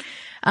hornet.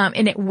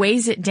 And it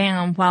weighs it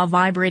down while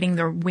vibrating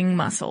their wing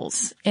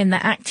muscles. And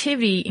the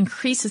activity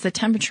increases the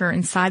temperature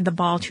inside the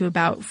ball to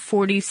about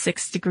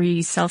 46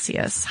 degrees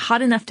Celsius,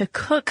 hot enough to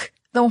cook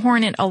the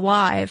hornet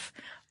alive,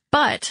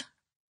 but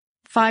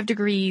 5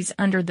 degrees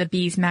under the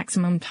bee's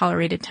maximum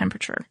tolerated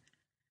temperature.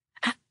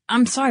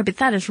 I'm sorry, but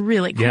that is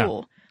really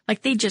cool. Yeah.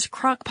 Like they just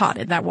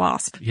crock-potted that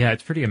wasp. Yeah,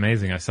 it's pretty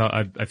amazing.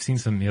 I've seen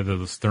some of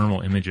those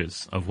thermal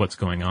images of what's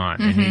going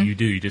on, and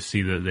you just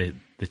see the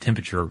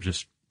temperature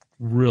just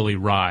really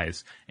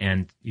rise,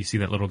 and you see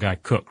that little guy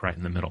cook right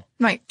in the middle.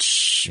 Right.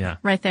 Yeah.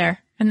 Right there.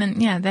 And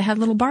then, they had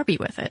little Barbie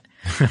with it.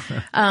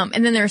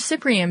 And then there are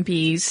Cyprian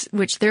bees,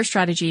 which their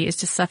strategy is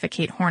to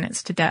suffocate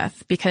hornets to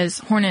death because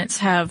hornets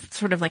have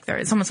sort of like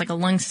it's almost like a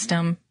lung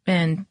system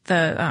in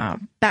the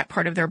back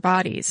part of their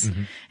bodies.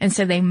 And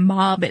so they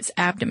mob its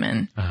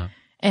abdomen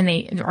and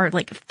they are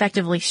like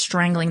effectively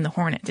strangling the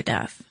hornet to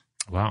death.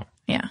 Wow.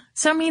 Yeah.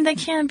 So, I mean, they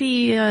can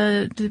be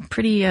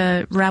pretty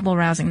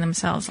rabble-rousing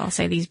themselves, I'll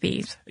say, these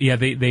bees. Yeah,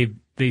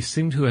 they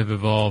seem to have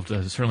evolved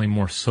certainly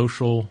more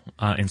social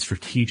and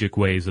strategic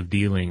ways of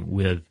dealing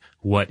with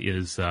what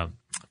is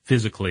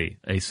physically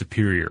a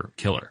superior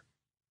killer.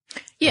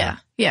 Yeah.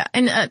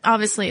 And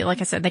obviously, like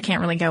I said, they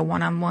can't really go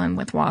one-on-one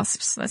with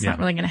wasps. That's not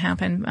really going to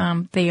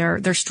happen.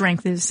 Their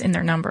strength is in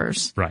their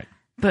numbers. Right.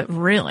 But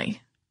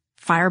really,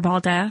 fireball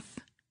death.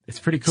 It's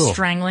pretty cool.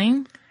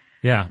 Strangling.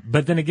 Yeah.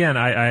 But then again,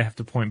 I have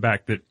to point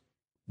back that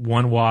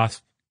one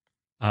wasp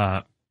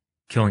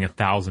killing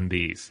 1,000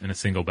 bees in a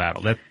single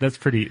battle. It's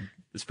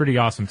pretty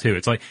awesome too.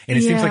 It's like, and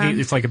it seems like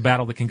it's like a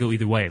battle that can go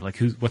either way. Like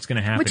what's going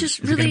to happen? Is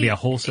it going to be a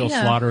wholesale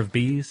slaughter of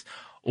bees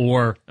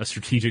or a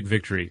strategic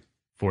victory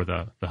for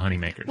the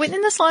honeymakers? Wait,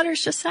 and the slaughter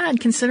is just sad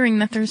considering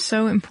that they're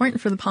so important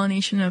for the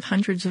pollination of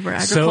hundreds of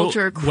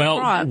agriculture crops.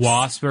 Well,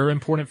 wasps are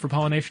important for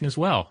pollination as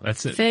well.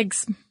 That's it.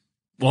 Figs.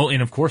 Well,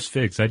 and of course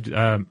figs.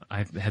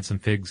 I've had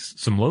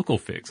some local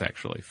figs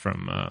actually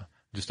from,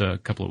 just a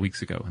couple of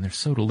weeks ago, and they're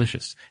so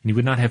delicious. And you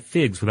would not have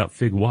figs without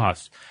fig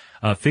wasps.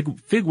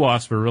 Fig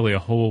wasps are really a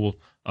whole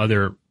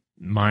other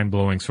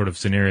mind-blowing sort of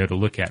scenario to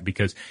look at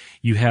because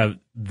you have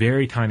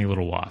very tiny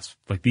little wasps.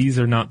 Like these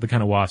are not the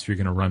kind of wasps you're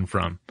going to run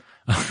from.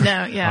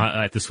 No,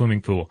 yeah. At the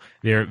swimming pool.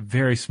 They're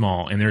very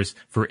small, and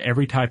for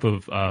every type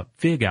of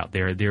fig out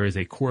there is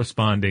a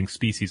corresponding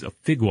species of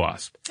fig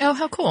wasp. Oh,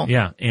 how cool.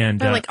 Yeah, and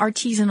they're like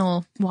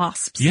artisanal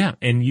wasps. Yeah,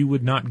 and you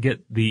would not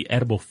get the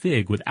edible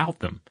fig without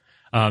them.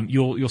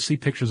 You'll see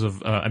pictures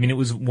of, it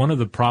was one of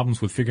the problems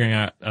with figuring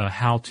out,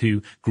 how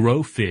to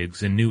grow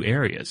figs in new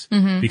areas.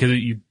 Because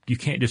you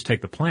can't just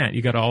take the plant,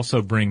 you gotta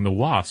also bring the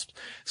wasps.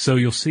 So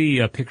you'll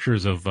see,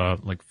 pictures of,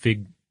 like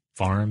fig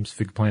farms,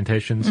 fig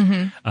plantations,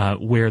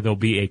 where there'll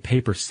be a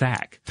paper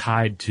sack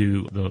tied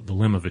to the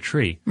limb of a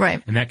tree.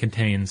 Right. And that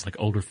contains like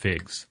older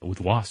figs with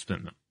wasps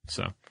in them.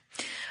 So.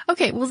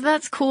 Okay, well,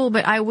 that's cool,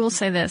 but I will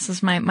say this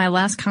is my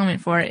last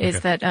comment for it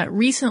is that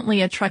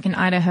recently a truck in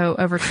Idaho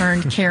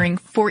overturned carrying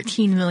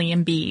 14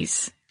 million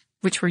bees,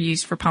 which were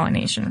used for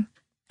pollination.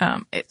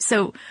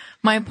 So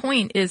my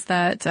point is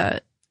that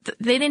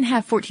they didn't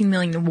have 14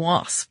 million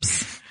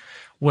wasps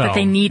that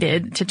they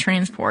needed to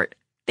transport.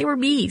 They were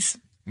bees.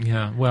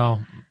 Yeah,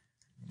 well,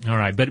 all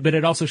right, but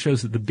it also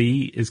shows that the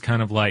bee is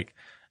kind of like,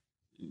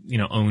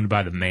 owned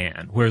by the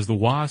man. Whereas the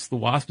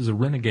wasp is a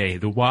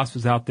renegade. The wasp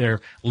is out there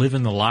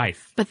living the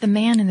life. But the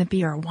man and the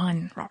bee are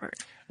one, Robert.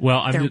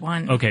 Well, they're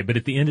one. Okay, but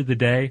at the end of the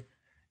day,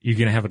 you're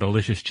going to have a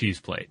delicious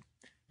cheese plate.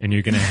 And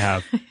you're gonna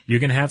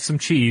have some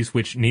cheese,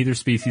 which neither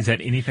species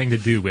had anything to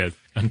do with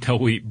until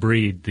we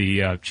breed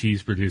the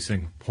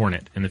cheese-producing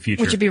hornet in the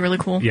future. Which would be really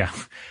cool. Yeah,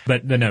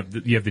 but no,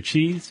 you have the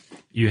cheese,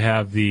 you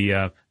have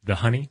the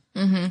honey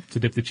to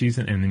dip the cheese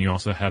in, and then you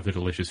also have the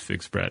delicious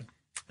fig spread.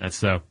 That's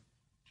so.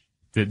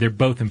 They're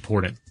both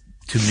important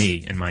to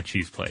me and my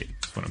cheese plate.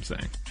 That's what I'm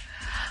saying.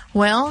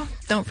 Well,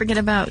 don't forget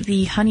about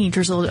the honey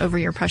drizzled over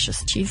your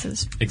precious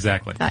cheeses.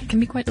 Exactly. That can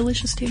be quite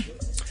delicious too.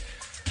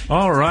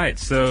 All right,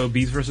 so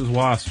bees versus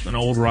wasps, an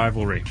old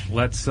rivalry.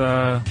 Let's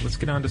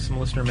get on to some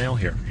listener mail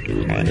here.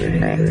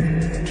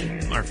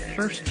 Our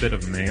first bit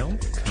of mail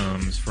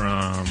comes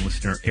from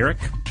listener Eric.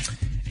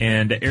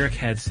 And Eric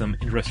had some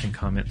interesting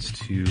comments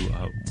to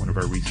one of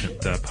our recent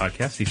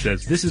podcasts. He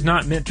says, "This is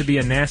not meant to be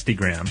a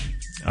nastygram."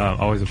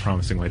 Always a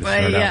promising way to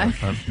start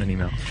out an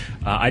email.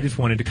 I just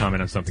wanted to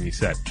comment on something you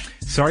said.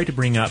 Sorry to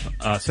bring up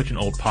such an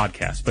old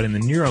podcast, but in the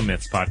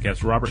Neuromyths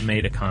podcast, Robert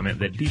made a comment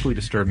that deeply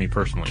disturbed me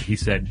personally. He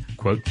said,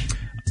 quote,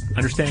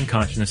 "Understanding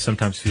consciousness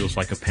sometimes feels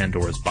like a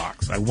Pandora's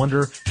box. I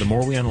wonder, the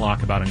more we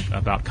unlock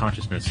about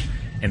consciousness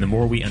and the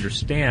more we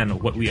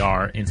understand what we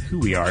are and who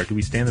we are, do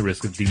we stand the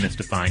risk of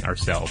demystifying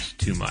ourselves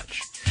too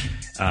much?"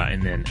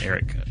 And then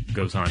Eric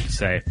goes on to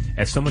say,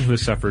 "As someone who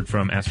has suffered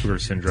from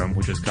Asperger's syndrome,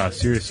 which has caused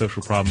serious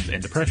social problems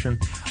and depression,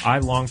 I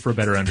long for a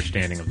better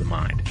understanding of the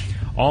mind.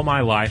 All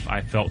my life,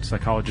 I felt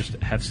psychologists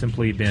have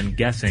simply been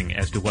guessing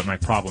as to what my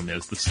problem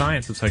is. The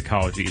science of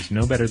psychology is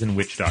no better than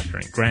witch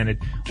doctoring. Granted,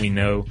 we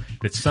know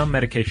that some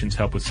medications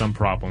help with some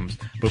problems,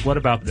 but what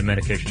about the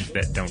medications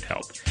that don't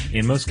help?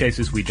 In most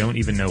cases, we don't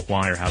even know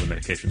why or how the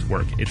medications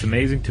work. It's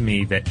amazing to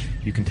me that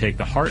you can take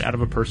the heart out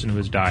of a person who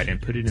has died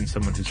and put it in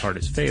someone whose heart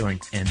is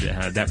failing, and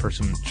that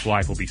person's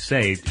life will be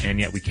saved, and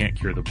yet we can't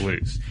cure the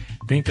blues.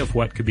 Think of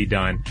what could be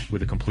done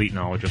with a complete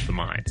knowledge of the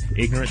mind.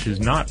 Ignorance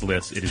is not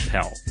bliss, it is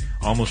hell.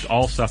 Almost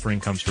all suffering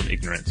comes from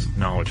ignorance.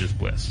 Knowledge is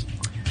bliss."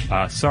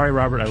 Sorry,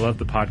 Robert, I love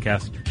the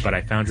podcast, but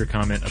I found your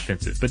comment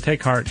offensive. But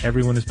take heart,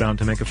 everyone is bound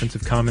to make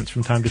offensive comments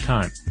from time to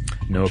time.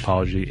 No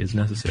apology is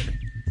necessary.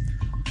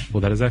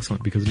 Well, that is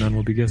excellent because none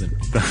will be given.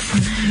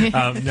 He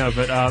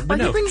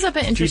brings up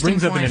an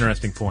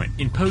interesting point.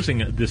 In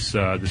posing this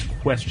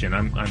question,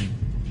 I'm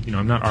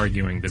not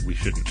arguing that we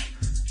shouldn't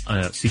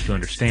seek to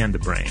understand the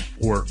brain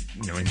or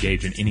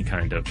engage in any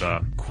kind of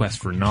quest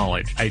for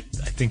knowledge. I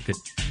think that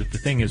the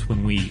thing is,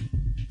 when we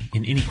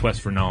in any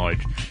quest for knowledge,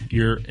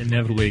 you're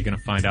inevitably going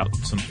to find out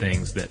some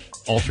things that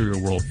alter your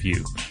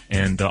worldview,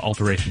 and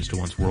alterations to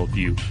one's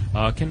worldview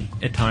can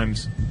at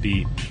times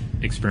be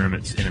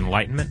experiments in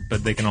enlightenment,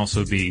 but they can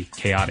also be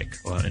chaotic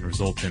and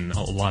result in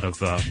a lot of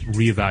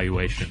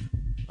reevaluation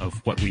of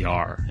what we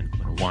are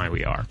and why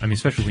we are. I mean,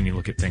 especially when you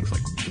look at things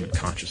like human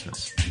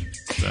consciousness.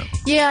 So.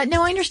 Yeah,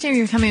 no, I understand where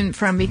you're coming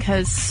from,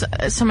 because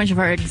so much of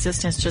our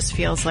existence just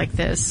feels like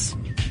this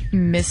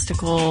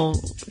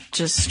mystical,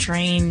 just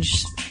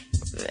strange,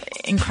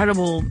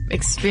 incredible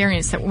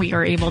experience that we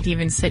are able to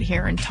even sit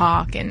here and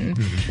talk and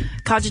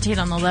cogitate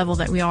on the level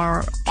that we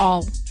are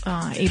all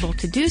able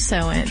to do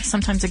so. And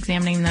sometimes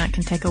examining that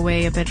can take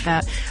away a bit of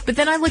that. But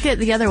then I look at it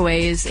the other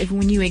way, is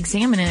when you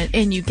examine it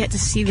and you get to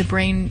see the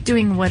brain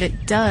doing what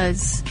it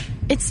does,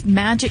 it's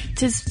magic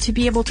to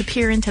be able to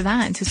peer into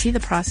that and to see the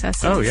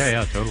processes. Oh,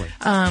 yeah, totally.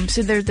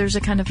 So there's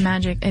a kind of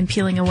magic in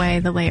peeling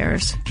away the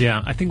layers.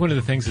 Yeah, I think one of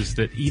the things is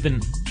that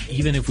even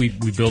if we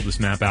build this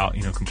map out,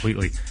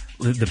 completely,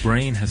 the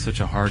brain has such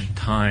a hard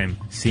time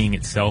seeing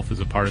itself as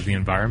a part of the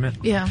environment.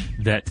 Yeah.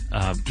 That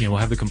we'll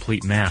have the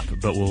complete map,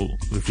 but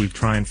if we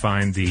try and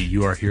find the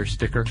 "You Are Here"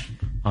 sticker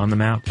on the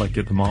map, like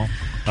at the mall,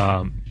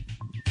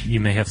 you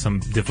may have some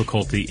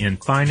difficulty in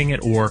finding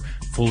it or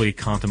fully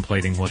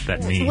contemplating what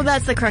that means. Well,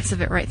 that's the crux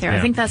of it right there. Yeah.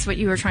 I think that's what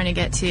you were trying to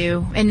get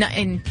to.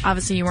 And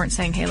obviously you weren't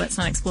saying, hey, let's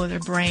not explore their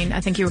brain. I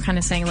think you were kind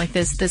of saying like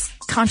this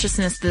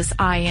consciousness, this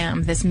I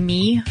am, this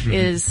me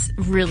is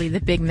really the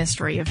big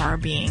mystery of our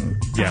being.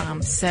 Yeah.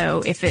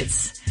 So if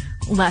it's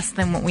less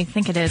than what we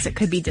think it is, it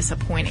could be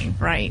disappointing,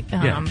 right?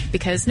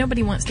 Because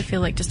nobody wants to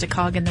feel like just a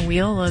cog in the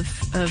wheel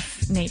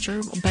of nature,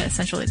 but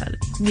essentially that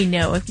we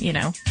know,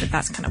 that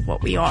that's kind of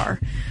what we are.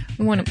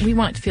 We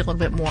want it to feel a little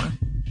bit more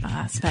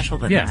special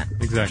than that. Yeah,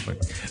 exactly.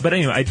 But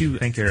anyway, I do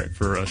thank Eric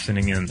for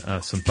sending in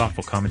some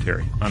thoughtful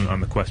commentary on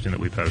the question that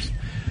we posed.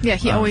 Yeah,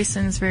 he always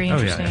sends very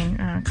interesting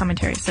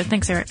commentary. So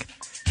thanks, Eric.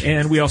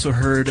 And we also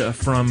heard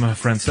from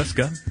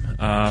Francisca.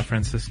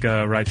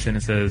 Francisca writes in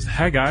and says,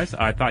 "Hi guys,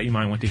 I thought you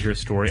might want to hear a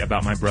story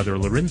about my brother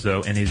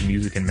Lorenzo and his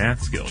music and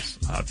math skills."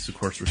 This, of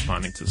course,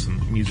 responding to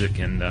some music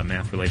and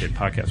math-related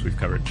podcasts we've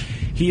covered.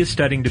 "He is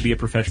studying to be a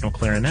professional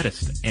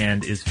clarinetist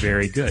and is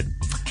very good.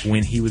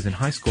 When he was in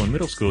high school and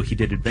middle school, he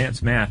did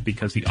advanced math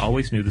because he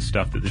always knew the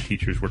stuff that the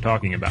teachers were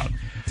talking about.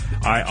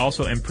 I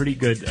also am pretty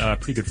good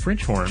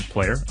French horn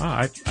player.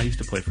 I used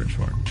to play French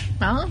horn.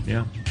 Oh?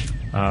 Yeah.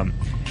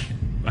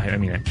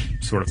 I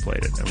sort of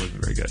played it. I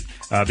wasn't very good.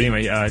 But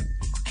anyway,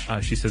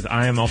 she says,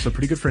 I am also a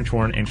pretty good French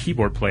horn and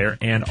keyboard player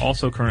and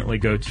also currently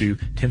go to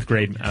 10th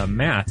grade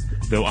math,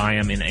 though I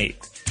am in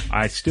 8th.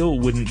 I still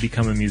wouldn't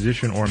become a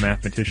musician or a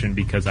mathematician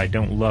because I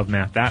don't love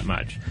math that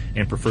much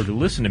and prefer to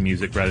listen to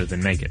music rather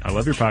than make it. I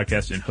love your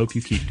podcast and hope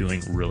you keep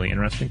doing really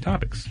interesting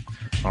topics.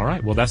 All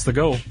right. Well, that's the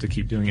goal, to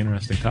keep doing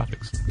interesting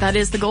topics. That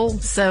is the goal.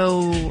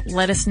 So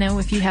let us know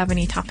if you have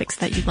any topics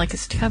that you'd like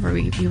us to cover.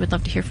 We would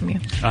love to hear from you.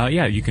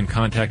 Yeah, you can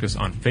contact us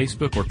on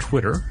Facebook or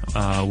Twitter.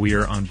 We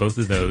are on both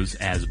of those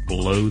as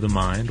Blow the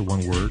Mind,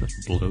 one word,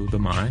 Blow the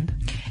Mind.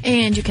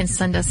 And you can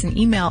send us an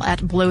email at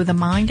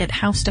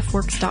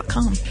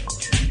blowthemind@howstuffworks.com.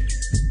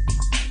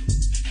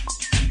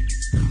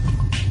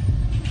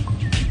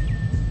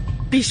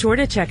 Be sure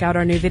to check out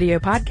our new video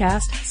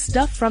podcast,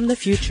 Stuff from the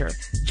Future.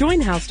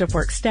 Join How Stuff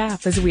Works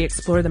staff as we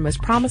explore the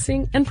most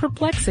promising and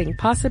perplexing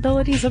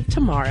possibilities of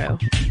tomorrow.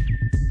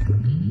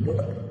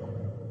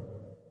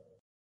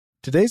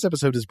 Today's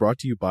episode is brought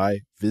to you by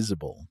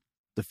Visible.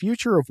 The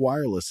future of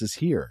wireless is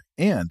here,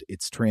 and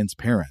it's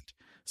transparent.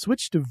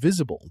 Switch to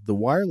Visible, the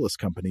wireless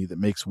company that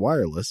makes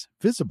wireless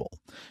visible.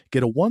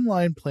 Get a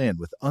one-line plan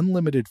with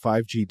unlimited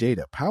 5G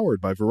data powered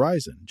by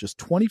Verizon, just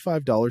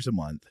 $25 a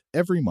month,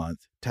 every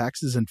month,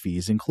 taxes and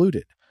fees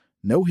included.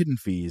 No hidden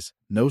fees,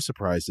 no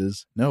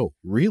surprises, no,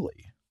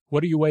 really.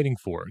 What are you waiting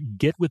for?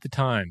 Get with the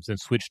times and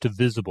switch to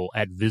Visible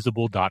at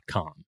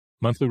Visible.com.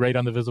 Monthly rate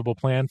on the Visible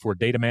plan for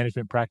data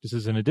management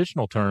practices and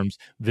additional terms,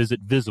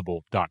 visit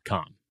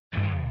Visible.com.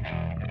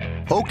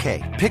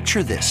 Okay,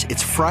 picture this.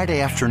 It's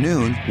Friday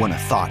afternoon when a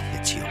thought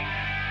hits you.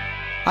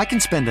 I can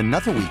spend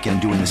another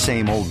weekend doing the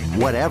same old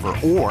whatever,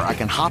 or I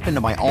can hop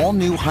into my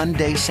all-new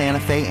Hyundai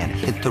Santa Fe and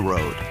hit the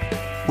road.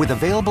 With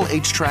available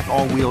H-Track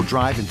all-wheel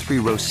drive and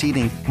 3-row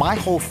seating, my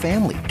whole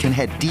family can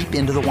head deep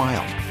into the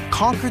wild.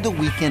 Conquer the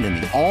weekend in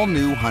the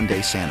all-new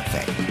Hyundai Santa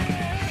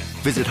Fe.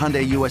 Visit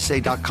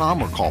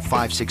HyundaiUSA.com or call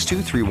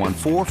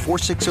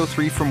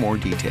 562-314-4603 for more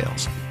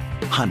details.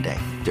 Hyundai,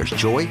 there's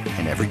joy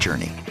in every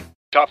journey.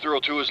 Top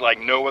Thrill 2 is like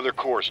no other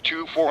course.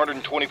 2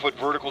 420-foot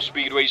vertical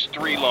speedways,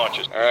 3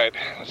 launches. All right,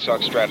 let's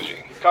talk strategy.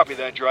 Copy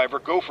that, driver.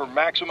 Go for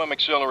maximum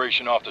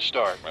acceleration off the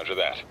start. Roger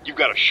that. You've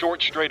got a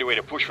short straightaway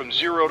to push from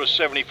 0 to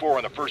 74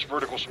 on the first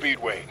vertical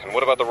speedway. And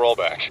what about the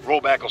rollback?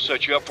 Rollback will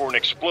set you up for an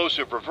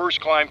explosive reverse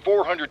climb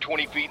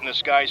 420 feet in the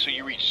sky so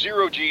you reach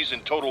 0 G's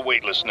in total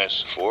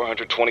weightlessness.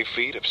 420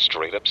 feet of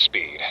straight-up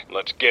speed.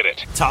 Let's get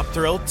it. Top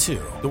Thrill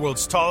 2, the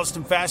world's tallest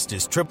and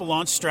fastest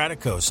triple-launch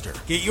Stratocoaster.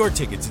 Get your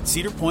tickets at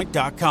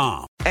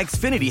cedarpoint.com.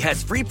 Xfinity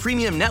has free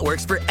premium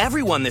networks for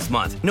everyone this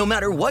month, no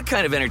matter what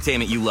kind of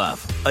entertainment you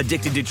love.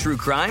 Addicted to true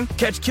crime?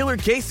 Catch killer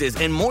cases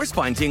and more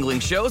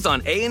spine-tingling shows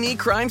on A&E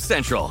Crime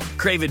Central.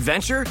 Crave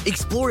adventure?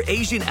 Explore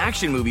Asian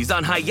action movies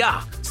on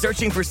Hi-Ya.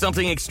 Searching for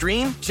something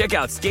extreme? Check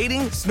out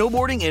skating,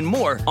 snowboarding, and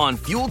more on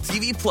Fuel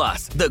TV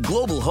Plus, the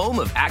global home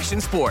of action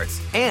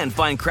sports. And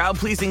find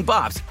crowd-pleasing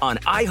bops on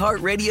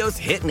iHeartRadio's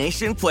Hit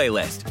Nation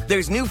playlist.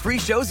 There's new free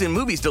shows and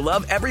movies to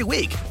love every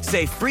week.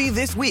 Say free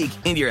this week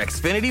in your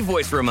Xfinity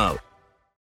voice remote.